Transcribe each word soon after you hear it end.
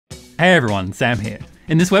Hey everyone, Sam here.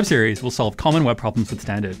 In this web series, we'll solve common web problems with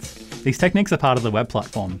standards. These techniques are part of the web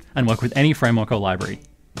platform and work with any framework or library.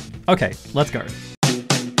 Okay, let's go.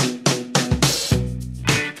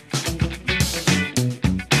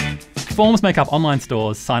 Forms make up online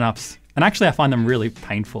stores, signups, and actually I find them really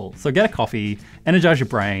painful. So get a coffee, energize your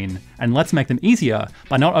brain, and let's make them easier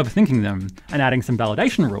by not overthinking them and adding some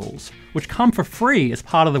validation rules, which come for free as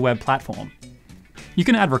part of the web platform. You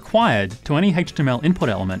can add required to any HTML input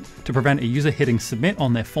element to prevent a user hitting submit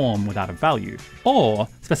on their form without a value, or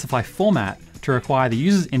specify format to require the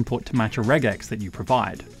user's input to match a regex that you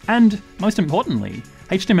provide. And most importantly,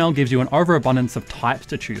 HTML gives you an overabundance of types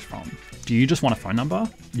to choose from. Do you just want a phone number?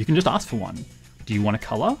 You can just ask for one. Do you want a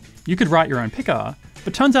color? You could write your own picker,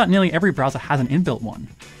 but turns out nearly every browser has an inbuilt one.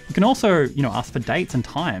 You can also, ask for dates and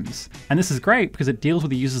times, and this is great because it deals with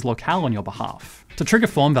the user's locale on your behalf. To trigger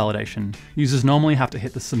form validation, users normally have to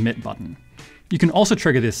hit the submit button. You can also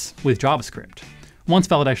trigger this with JavaScript. Once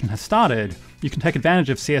validation has started, you can take advantage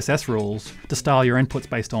of CSS rules to style your inputs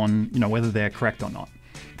based on, whether they're correct or not.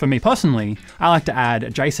 For me personally, I like to add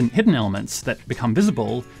adjacent hidden elements that become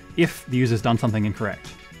visible if the user's done something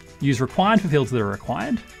incorrect. Use required for fields that are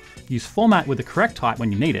required, use format with the correct type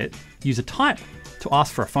when you need it, use a type to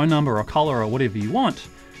ask for a phone number or color or whatever you want,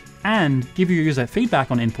 and give your user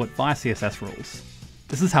feedback on input via CSS rules.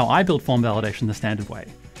 This is how I build form validation the standard way.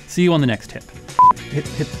 See you on the next tip. Hit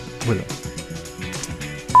with it.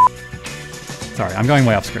 Sorry, I'm going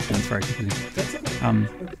way off script and it's very confusing.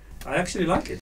 I actually like it.